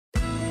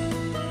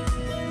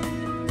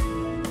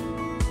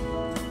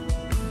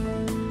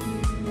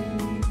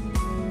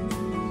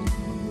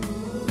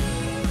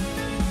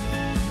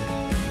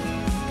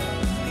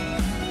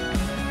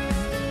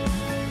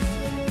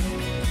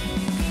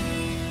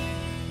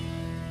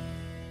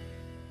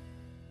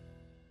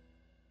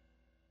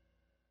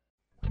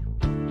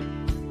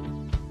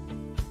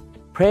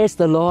Praise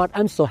the Lord.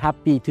 I'm so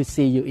happy to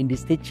see you in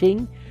this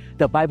teaching.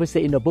 The Bible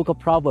says in the book of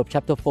Proverbs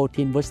chapter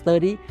 14 verse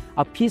 30,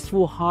 a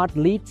peaceful heart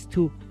leads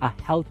to a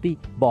healthy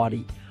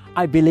body.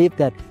 I believe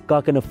that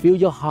God going to fill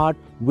your heart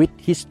with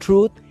His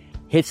truth,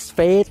 His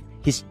faith,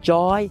 His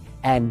joy,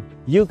 and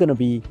you're going to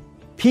be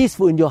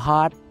peaceful in your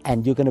heart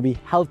and you're going to be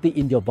healthy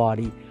in your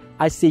body.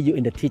 I see you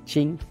in the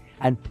teaching,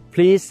 and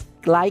please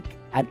like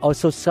and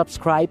also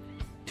subscribe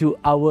to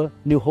our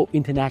New Hope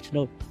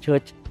International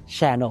Church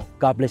channel.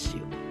 God bless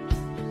you.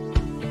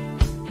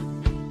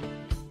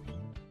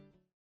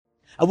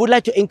 I would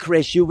like to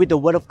encourage you with the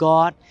Word of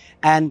God,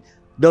 and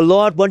the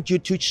Lord wants you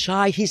to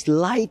shine His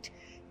light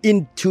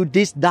into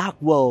this dark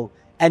world,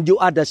 and you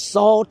are the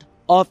salt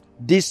of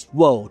this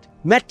world.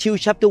 Matthew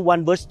chapter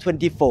 1 verse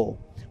 24.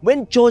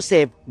 When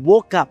Joseph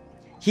woke up,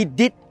 he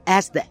did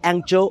as the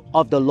angel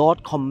of the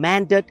Lord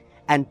commanded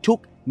and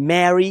took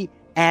Mary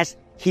as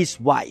his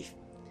wife.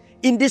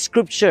 In this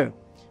scripture,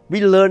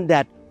 we learn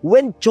that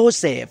when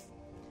Joseph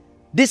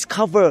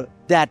discovered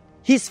that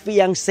his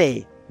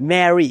fiancée,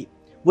 Mary,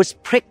 was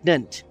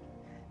pregnant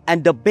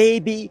and the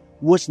baby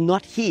was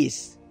not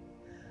his,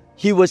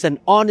 he was an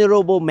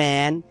honorable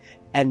man,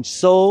 and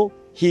so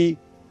he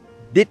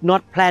did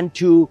not plan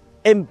to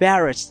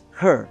embarrass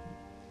her.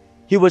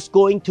 He was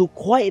going to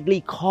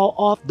quietly call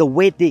off the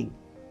wedding.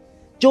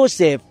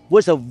 Joseph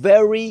was a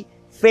very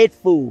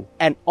faithful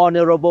and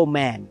honorable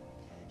man.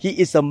 He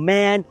is a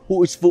man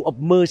who is full of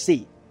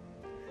mercy.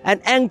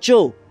 An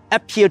angel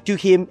appeared to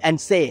him and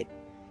said,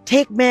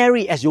 "Take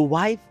Mary as your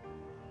wife.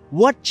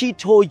 What she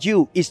told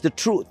you is the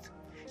truth.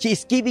 She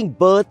is giving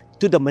birth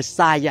to the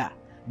Messiah,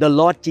 the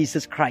Lord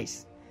Jesus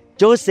Christ."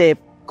 Joseph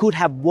could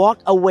have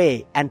walked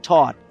away and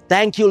thought,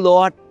 "Thank you,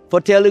 Lord, for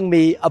telling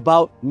me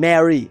about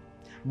Mary.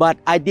 But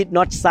I did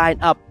not sign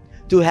up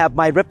to have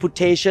my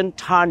reputation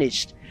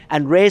tarnished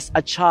and raise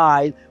a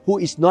child who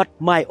is not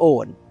my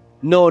own."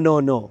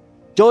 No.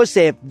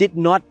 Joseph did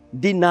not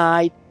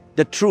deny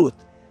the truth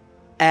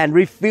and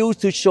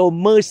refused to show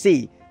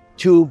mercy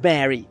to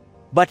Mary.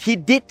 But he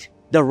did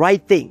the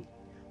right thing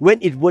when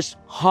it was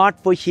hard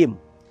for him.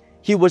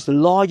 He was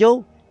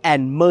loyal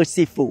and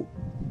merciful.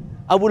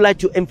 I would like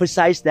to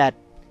emphasize that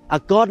a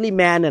godly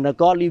man and a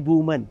godly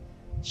woman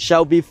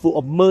shall be full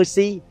of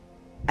mercy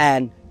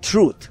and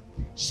truth.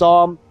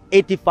 Psalm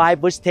 85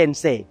 verse 10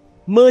 say,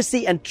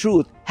 "Mercy and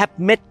truth have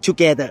met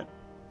together."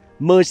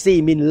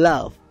 Mercy means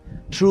love.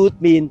 Truth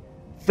means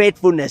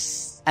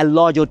faithfulness and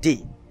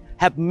loyalty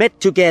have met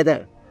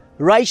together.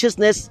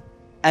 Righteousness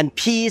and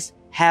peace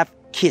have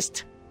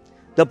kissed.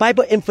 The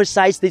Bible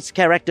emphasizes this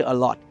character a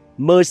lot.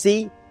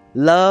 Mercy,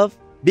 love,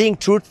 being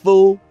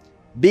truthful,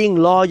 being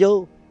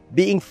loyal,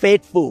 being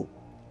faithful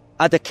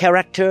are the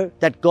character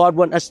that God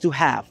wants us to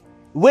have.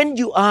 When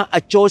you are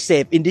a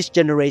Joseph in this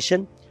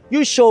generation,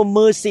 you show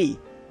mercy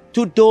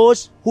to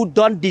those who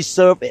don't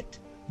deserve it.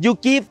 You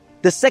give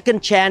the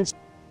second chance,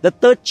 the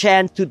third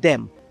chance to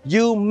them.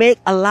 You make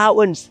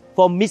allowance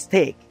for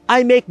mistake.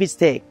 I make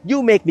mistake.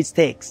 You make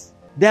mistakes.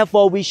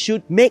 Therefore, we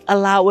should make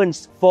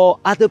allowance for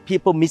other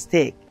people's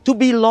mistake. To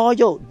be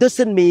loyal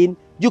doesn't mean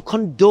you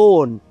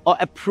condone or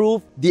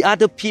approve the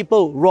other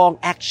people's wrong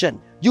action.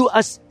 You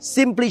are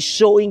simply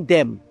showing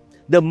them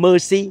the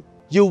mercy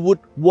you would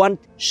want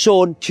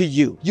shown to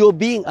you. You're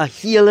being a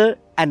healer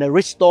and a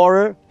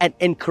restorer and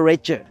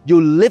encourager.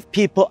 You lift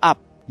people up.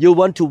 You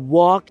want to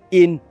walk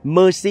in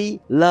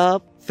mercy,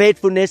 love,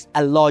 faithfulness,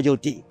 and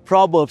loyalty.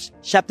 Proverbs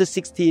chapter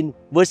 16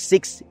 verse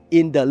 6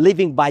 in the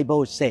Living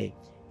Bible say,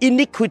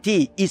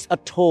 "Iniquity is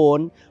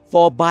atoned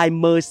for by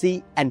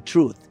mercy and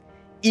truth.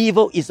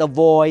 Evil is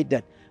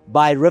avoided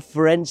by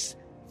reverence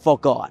for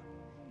God."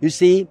 You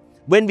see,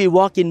 when we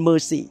walk in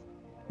mercy,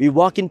 we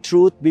walk in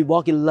truth, we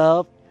walk in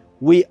love,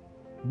 we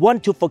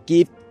want to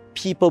forgive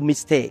people's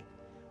mistake.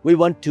 We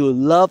want to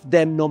love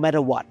them no matter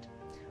what.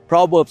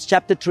 Proverbs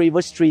chapter 3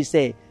 verse 3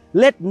 say,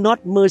 "Let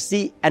not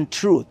mercy and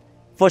truth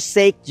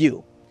forsake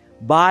you.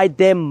 Bind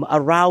them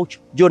around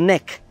your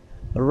neck.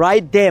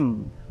 Write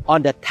them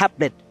on the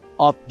tablet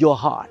of your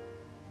heart."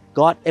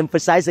 God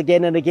emphasizes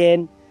again and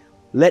again,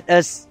 let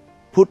us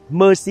put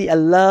mercy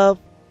and love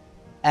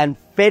and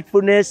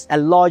faithfulness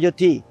and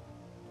loyalty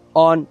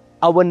on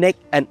our neck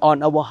and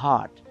on our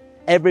heart.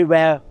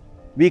 Everywhere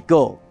we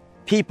go,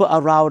 people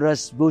around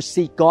us will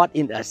see God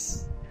in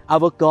us.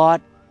 Our God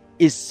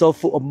is so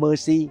full of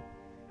mercy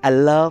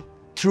and love,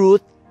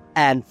 truth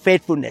and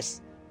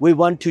faithfulness. We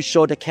want to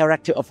show the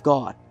character of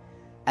God,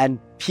 and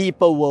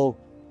people will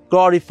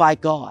glorify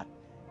God,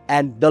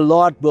 and the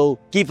Lord will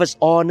give us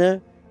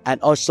honor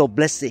and also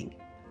blessing.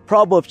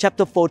 Proverbs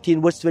chapter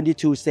 14 verse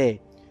 22 say,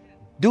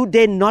 "Do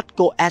they not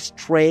go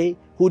astray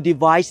who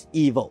devise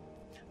evil?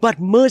 But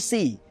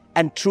mercy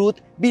and truth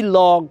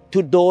belong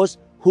to those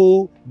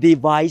who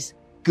devise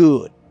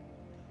good."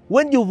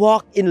 When you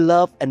walk in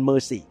love and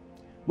mercy,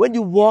 when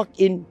you walk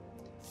in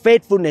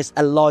faithfulness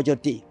and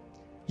loyalty,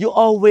 you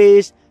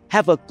always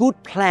have a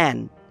good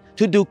plan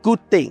to do good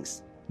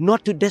things,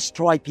 not to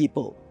destroy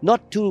people, not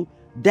to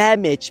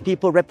damage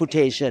people's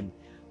reputation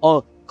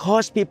or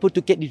cause people to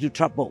get into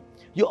trouble.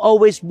 You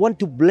always want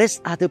to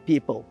bless other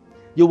people.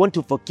 You want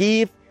to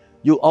forgive.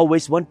 You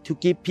always want to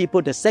give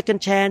people the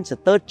second chance, a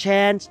third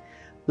chance,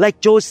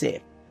 like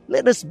Joseph.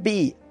 Let us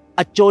be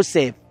a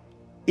Joseph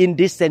in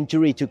this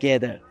century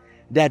together,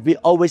 that we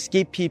always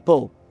give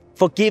people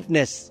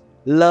forgiveness,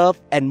 love,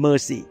 and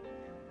mercy.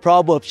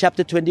 Proverbs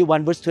chapter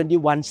 21 verse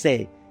 21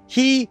 say,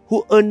 He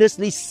who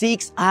earnestly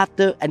seeks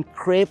after and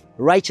craves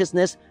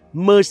righteousness,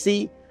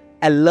 mercy,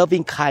 and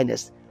loving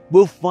kindness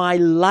will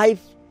find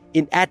life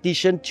in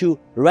addition to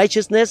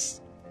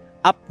righteousness,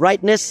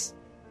 uprightness,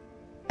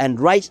 and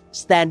right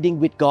standing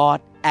with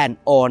God and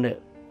honor.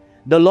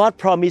 The Lord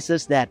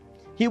promises that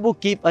He will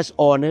give us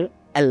honor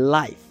and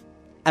life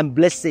and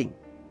blessing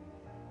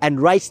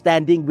and right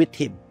standing with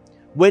Him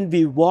when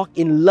we walk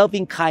in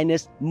loving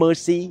kindness,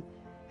 mercy,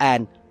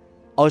 and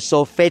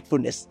also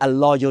faithfulness and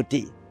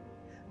loyalty.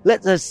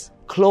 Let us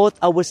clothe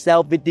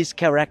ourselves with this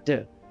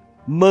character: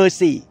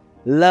 mercy,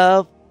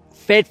 love,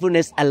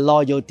 faithfulness, and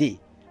loyalty.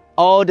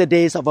 All the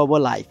days of our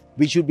life,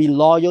 we should be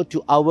loyal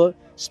to our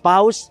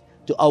spouse,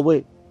 to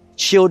our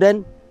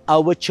children,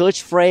 our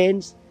church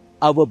friends,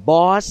 our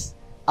boss,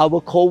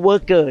 our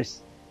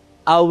co-workers,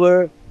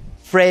 our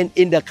friend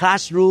in the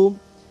classroom.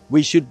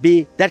 We should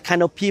be that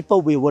kind of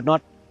people. We would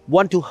not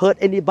want to hurt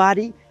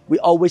anybody. We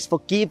always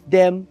forgive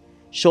them,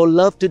 show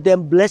love to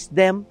them, bless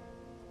them.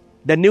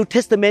 The New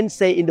Testament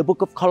say in the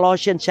book of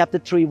Colossians chapter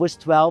 3 verse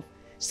 12,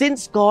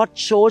 since God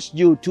chose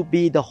you to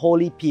be the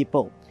holy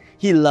people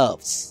He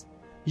loves,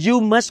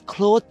 you must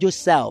clothe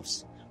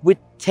yourselves with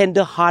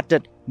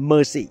tender-hearted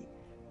mercy,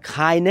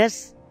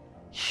 kindness,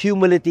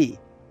 humility,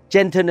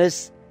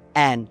 gentleness,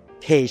 and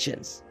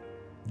patience.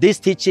 This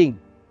teaching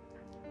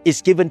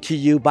is given to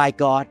you by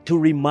God to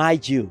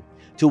remind you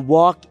to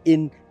walk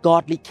in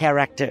godly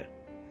character.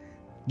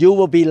 You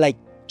will be like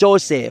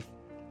Joseph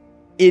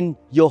in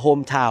your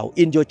hometown,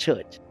 in your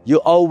church. You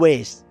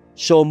always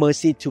show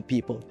mercy to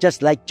people,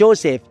 just like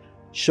Joseph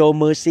showed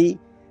mercy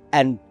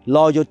and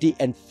loyalty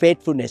and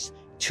faithfulness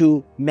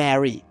to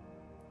Mary.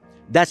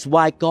 That's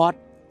why God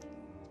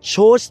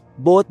chose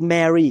both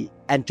Mary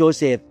and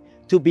Joseph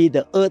to be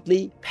the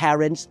earthly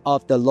parents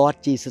of the Lord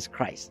Jesus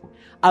Christ.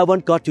 I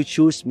want God to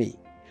choose me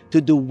to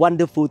do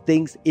wonderful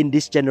things in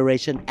this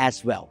generation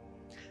as well.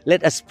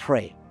 Let us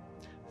pray.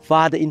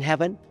 Father in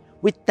heaven,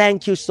 we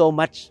thank you so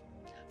much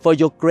for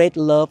your great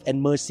love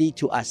and mercy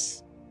to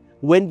us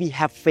when we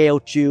have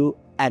failed you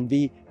and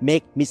we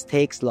make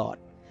mistakes, Lord.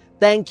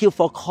 Thank you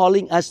for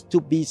calling us to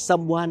be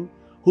someone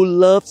who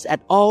loves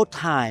at all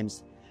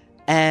times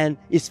and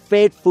is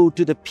faithful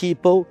to the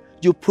people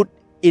you put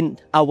in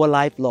our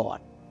life, Lord.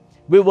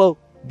 We will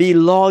be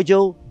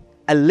loyal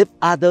and lift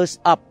others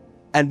up,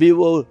 and we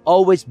will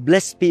always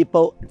bless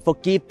people,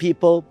 forgive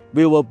people.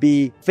 We will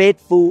be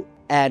faithful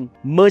and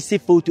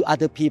merciful to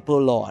other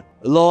people, Lord.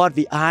 Lord,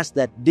 we ask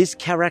that this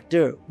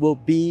character will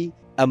be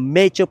a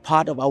major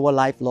part of our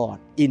life, Lord.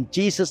 In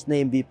Jesus'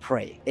 name we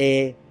pray.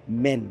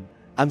 Amen.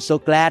 I'm so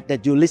glad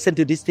that you listened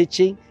to this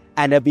teaching,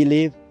 and I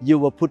believe you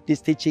will put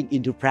this teaching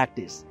into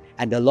practice.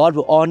 And the Lord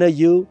will honor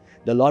you.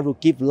 The Lord will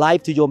give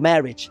life to your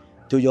marriage,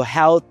 to your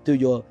health, to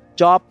your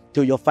job,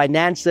 to your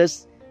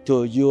finances,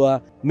 to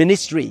your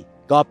ministry.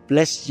 God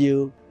bless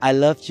you. I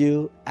love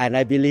you, and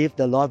I believe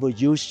the Lord will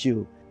use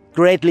you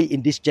greatly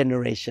in this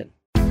generation.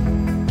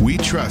 We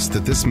trust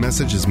that this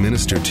message is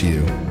ministered to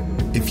you.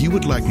 If you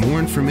would like more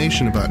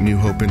information about New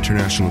Hope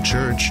International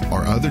Church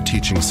or other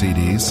teaching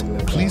CDs,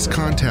 please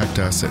contact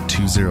us at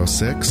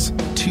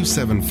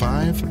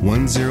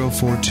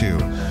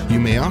 206-275-1042. You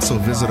may also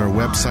visit our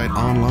website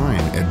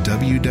online at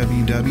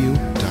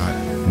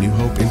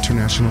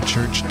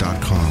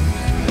www.newhopeinternationalchurch.com.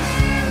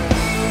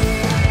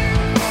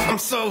 I'm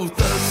so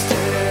thirsty.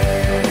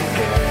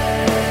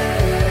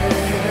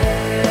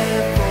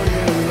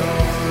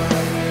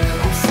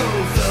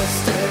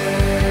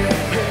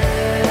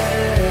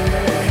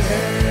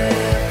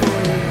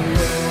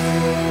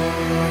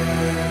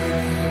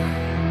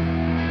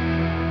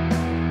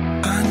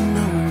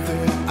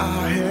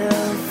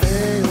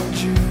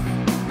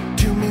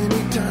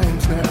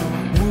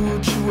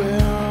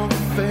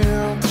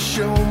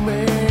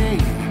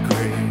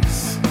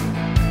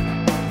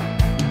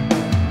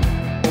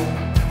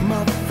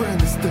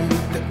 Friends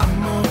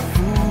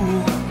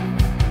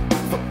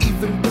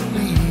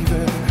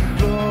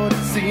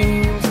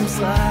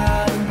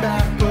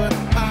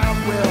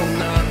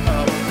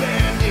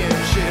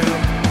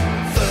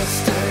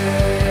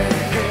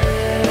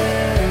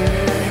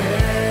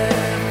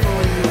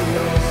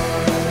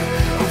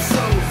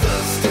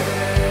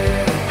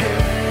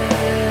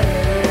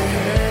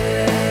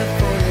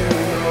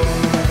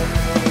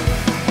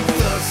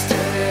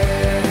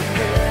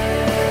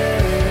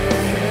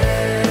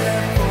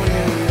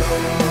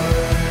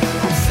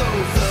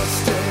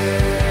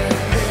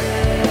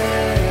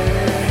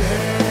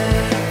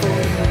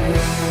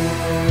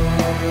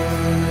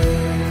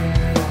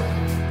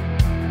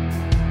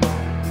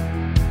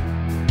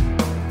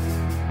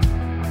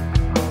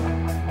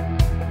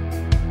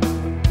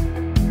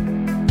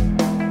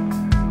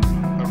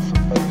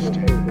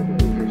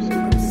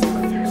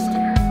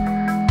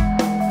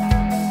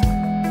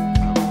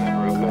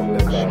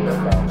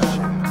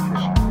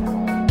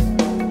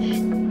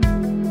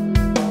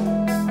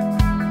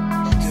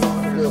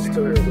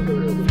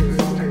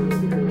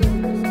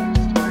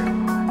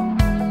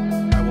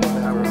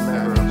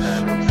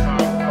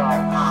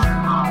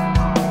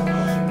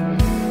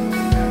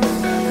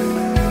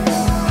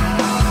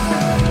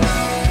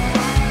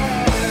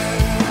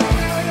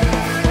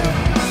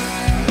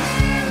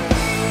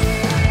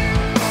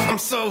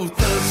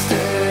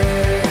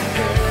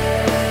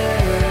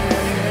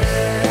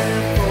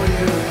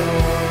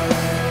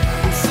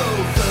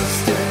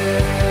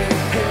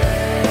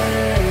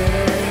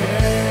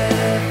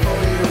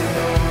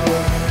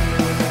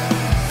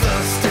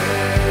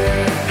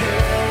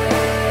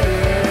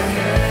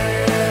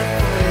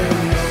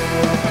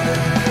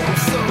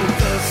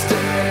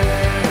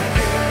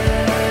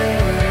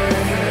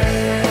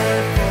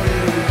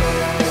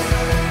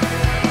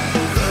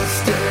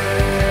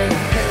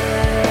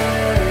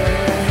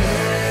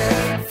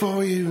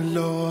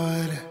Lord.